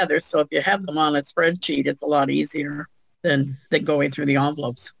all together. So if you have them on a spreadsheet, it's a lot easier than going through the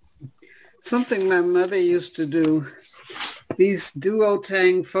envelopes. Something my mother used to do, these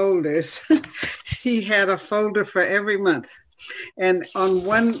Duotang folders, she had a folder for every month. And on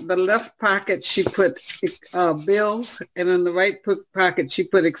the left pocket, she put bills, and in the right pocket, she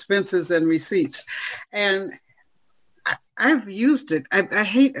put expenses and receipts. And I've used it. I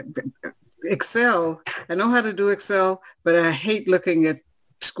hate Excel. I know how to do Excel, but I hate looking at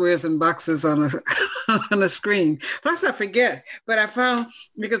squares and boxes on a screen. Plus I forget, but I found,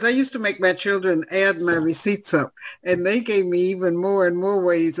 because I used to make my children add my receipts up, and they gave me even more and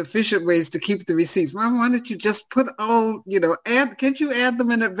more efficient ways to keep the receipts. Mom, why don't you just put can't you add them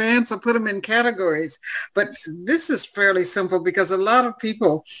in advance or put them in categories? But this is fairly simple because a lot of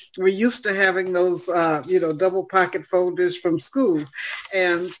people were used to having those, double pocket folders from school,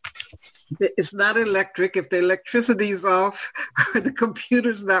 and it's not electric. If the electricity is off or the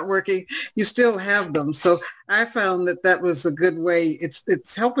computer's not working, you still have them. So I found that was a good way.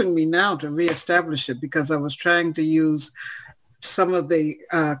 It's helping me now to reestablish it because I was trying to use some of the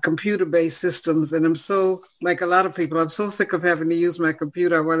computer-based systems, and I'm so, like a lot of people, I'm so sick of having to use my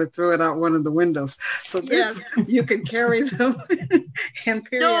computer, I want to throw it out one of the windows. So this, you can carry them, and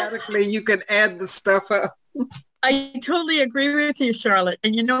periodically you can add the stuff up. I totally agree with you, Charlotte.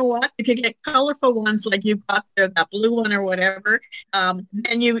 And you know what? If you get colorful ones like you've got there, that blue one or whatever,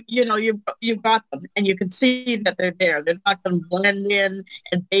 then you've got them, and you can see that they're there. They're not going to blend in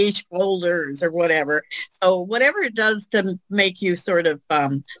beige folders or whatever. So whatever it does to make you sort of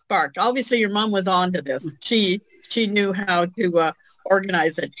spark. Obviously, your mom was onto this. She knew how to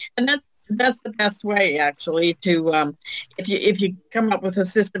organize it, and that's the best way, actually, to if you come up with a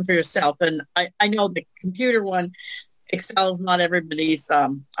system for yourself. And I know the computer one, Excel is not everybody's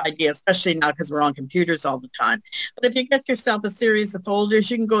idea, especially now because we're on computers all the time. But if you get yourself a series of folders,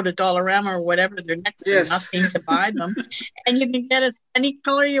 you can go to Dollarama or whatever, they're next to nothing to buy them. And you can get it any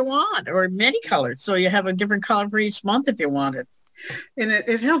color you want or many colors. So you have a different color for each month if you want it. And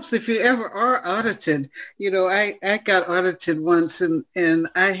it helps if you ever are audited. I got audited once and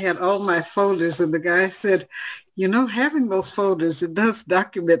I had all my folders and the guy said, having those folders, it does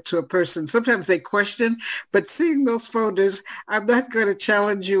document to a person. Sometimes they question, but seeing those folders, I'm not going to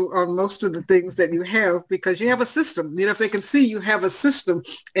challenge you on most of the things that you have because you have a system. If they can see you have a system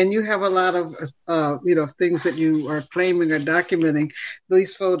and you have a lot of, things that you are claiming or documenting,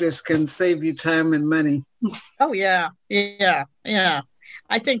 these folders can save you time and money. Oh, yeah.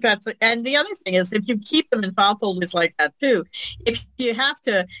 I think and the other thing is if you keep them in file folders like that too, if you have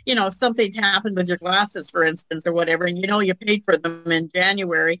to, if something happened with your glasses, for instance, or whatever, and you paid for them in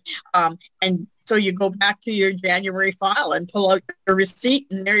January, and so you go back to your January file and pull out your receipt,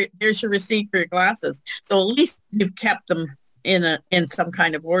 and there's your receipt for your glasses. So at least you've kept them in some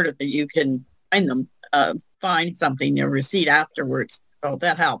kind of order that you can find something, your receipt afterwards. So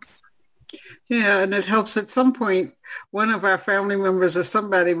that helps. Yeah, and it helps at some point, one of our family members or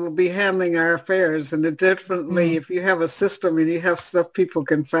somebody will be handling our affairs. And it definitely, if you have a system and you have stuff people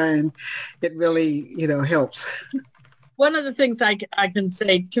can find, it really, helps. One of the things I can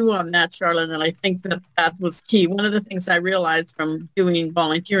say too on that, Charlotte, and I think that was key. One of the things I realized from doing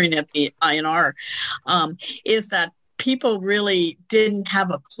volunteering at the INR is that people really didn't have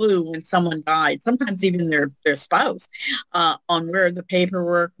a clue when someone died, sometimes even their spouse, on where the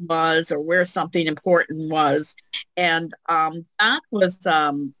paperwork was or where something important was. And that's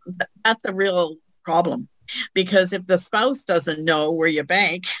a real problem. Because if the spouse doesn't know where you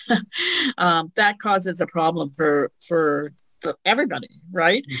bank, that causes a problem for everybody,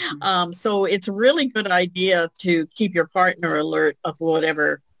 right? Mm-hmm. So it's a really good idea to keep your partner alert of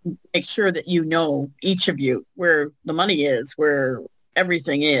whatever. Make sure that each of you, where the money is, where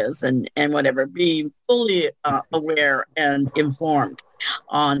everything is, and whatever. Be fully aware and informed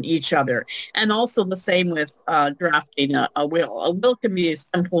on each other. And also the same with drafting a will. A will can be a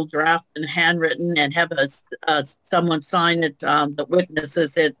simple draft and handwritten and have someone sign it that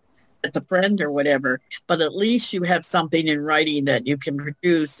witnesses it. It's a friend or whatever. But at least you have something in writing that you can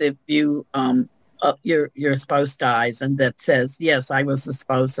produce if you your spouse dies, and that says, yes, I was the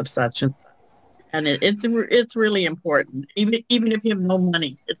spouse of such and such. And it's really important. Even if you have no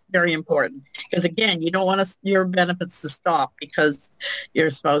money, it's very important. Because again, you don't want your benefits to stop because your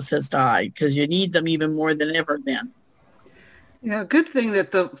spouse has died, because you need them even more than ever then. Yeah, good thing that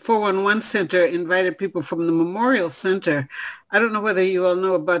the 411 Center invited people from the Memorial Center. I don't know whether you all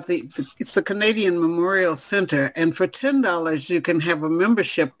know about it's the Canadian Memorial Center, and for $10 you can have a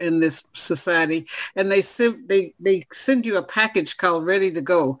membership in this society, and they send you a package called Ready to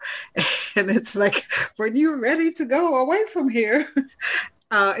Go, and it's like, when you're ready to go away from here.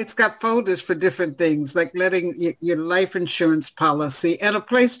 It's got folders for different things, like letting your life insurance policy, and a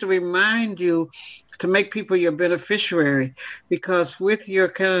place to remind you to make people your beneficiary. Because with your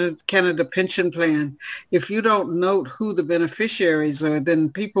Canada pension plan, if you don't note who the beneficiaries are, then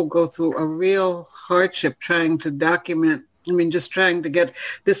people go through a real hardship trying to document. Just trying to get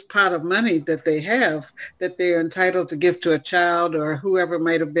this pot of money that they have, that they're entitled to give to a child or whoever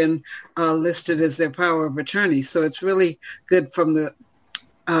might have been listed as their power of attorney. So it's really good from the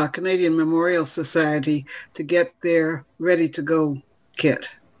Canadian Memorial Society to get their Ready to Go kit.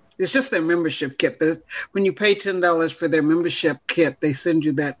 It's just their membership kit, but when you pay $10 for their membership kit, they send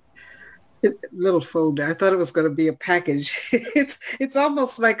you that little folder. I thought it was going to be a package. It's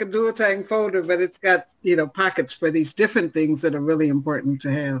almost like a duotang folder, but it's got pockets for these different things that are really important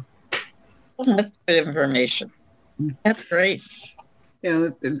to have. Well, that's good information. That's great. Yeah,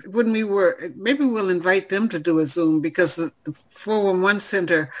 when maybe we'll invite them to do a Zoom, because the 411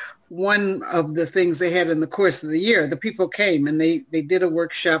 Center, one of the things they had in the course of the year, the people came and they did a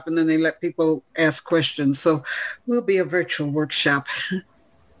workshop, and then they let people ask questions. So we'll be a virtual workshop.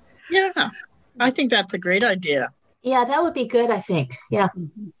 Yeah, I think that's a great idea. Yeah, that would be good, I think. Yeah.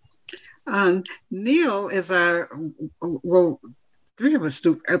 Neil is three of us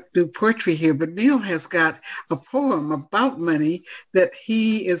do poetry here, but Neil has got a poem about money that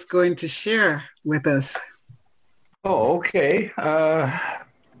he is going to share with us. Oh, okay.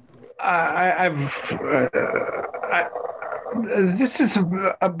 This is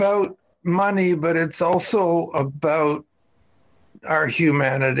about money, but it's also about our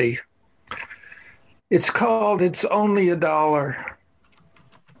humanity. It's called It's Only $1.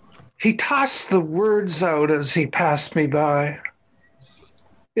 He tossed the words out as he passed me by.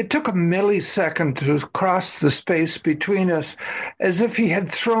 It took a millisecond to cross the space between us, as if he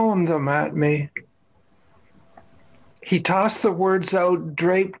had thrown them at me. He tossed the words out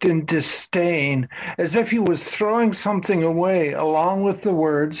draped in disdain, as if he was throwing something away along with the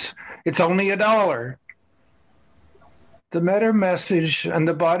words, "It's only $1." The meta message and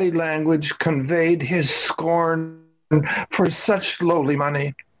the body language conveyed his scorn for such lowly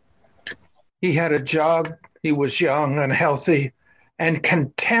money. He had a job, he was young and healthy, and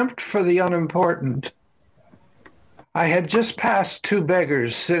contempt for the unimportant. I had just passed 2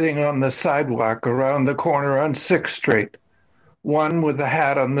 beggars sitting on the sidewalk around the corner on 6th Street, one with a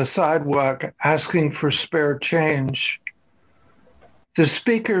hat on the sidewalk asking for spare change. The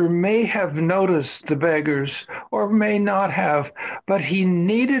speaker may have noticed the beggars or may not have, but he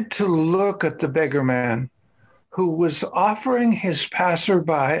needed to look at the beggar man who was offering his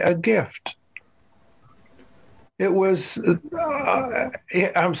passerby a gift. It was,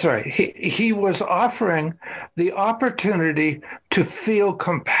 he was offering the opportunity to feel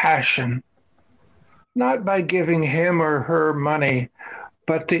compassion, not by giving him or her money,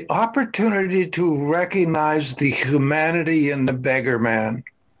 but the opportunity to recognize the humanity in the beggar man.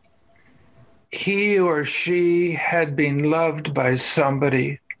 He or she had been loved by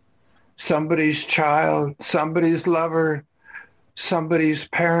somebody, somebody's child, somebody's lover, somebody's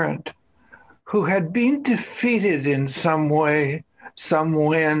parent, who had been defeated in some way, some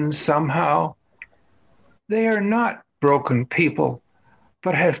when, somehow. They are not broken people,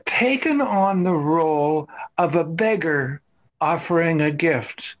 but have taken on the role of a beggar offering a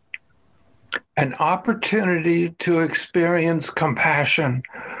gift, an opportunity to experience compassion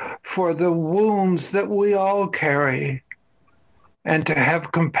for the wounds that we all carry, and to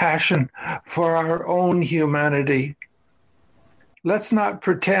have compassion for our own humanity. Let's not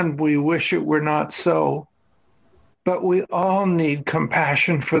pretend we wish it were not so, but we all need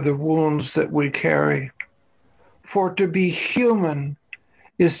compassion for the wounds that we carry. For to be human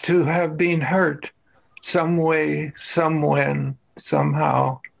is to have been hurt some way, some when,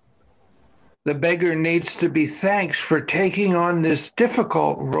 somehow. The beggar needs to be thanked for taking on this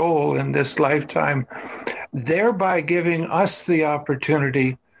difficult role in this lifetime, thereby giving us the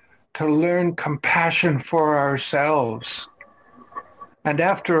opportunity to learn compassion for ourselves. And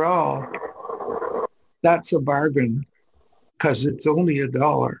after all, that's a bargain because it's only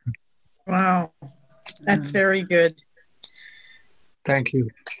 $1. Wow. That's very good. Thank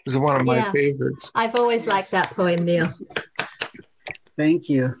you. It's one of my favorites. I've always liked that poem, Neil. Thank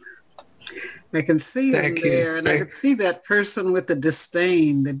you. I can see him there, and I can see that person with the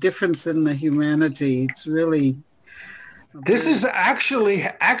disdain, the difference in the humanity. It's really... This is actually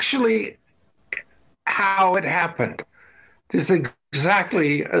how it happened. This is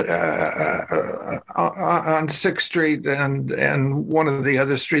exactly on 6th Street and one of the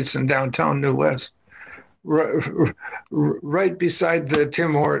other streets in downtown New West, right beside the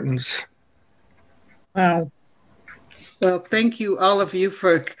Tim Hortons. Wow. Well, thank you, all of you,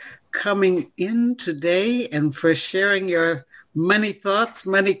 for coming in today and for sharing your many thoughts,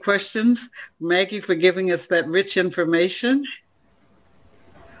 many questions. Maggie, for giving us that rich information.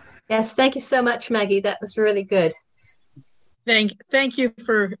 Yes, thank you so much, Maggie. That was really good. Thank you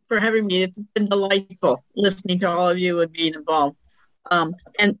for having me. It's been delightful listening to all of you and being involved.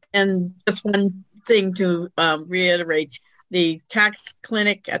 And just one thing to reiterate, the tax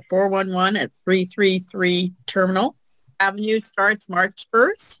clinic at 411 at 333 Terminal Avenue starts March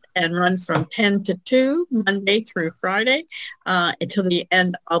 1st and runs from 10 to 2, Monday through Friday, until the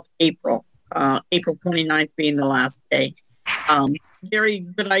end of April, April 29th being the last day. Very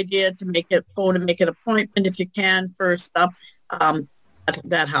good idea to make an appointment if you can first up.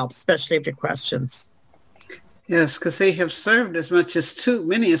 That helps, especially if you have questions. Yes, because they have served as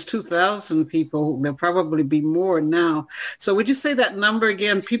many as 2,000 people. There'll probably be more now. So would you say that number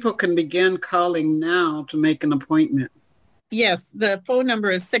again? People can begin calling now to make an appointment. Yes, the phone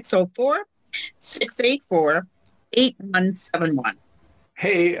number is 604-684-8171.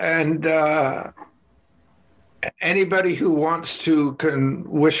 Hey, and anybody who wants to can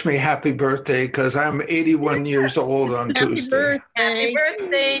wish me happy birthday because I'm 81 years old on Tuesday. Happy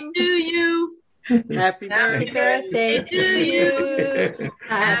birthday to you. Happy birthday to you.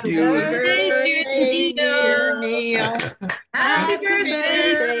 Happy birthday, dear Neil. Happy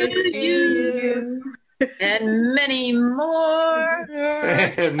birthday to you. And many more.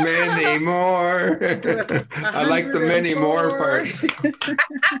 And many more. I like the many more part.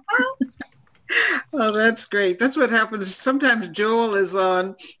 Oh, that's great. That's what happens. Sometimes Joel is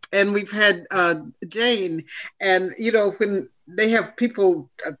on, and we've had Jane. And, when they have people,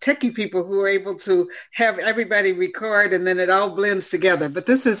 techie people who are able to have everybody record and then it all blends together. But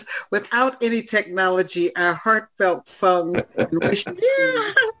this is without any technology, our heartfelt song. It's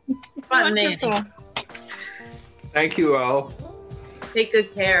fun, Wonderful. Thank you all. Take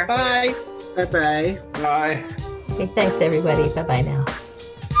good care. Bye. Bye-bye. Bye. Okay, thanks everybody. Bye-bye now.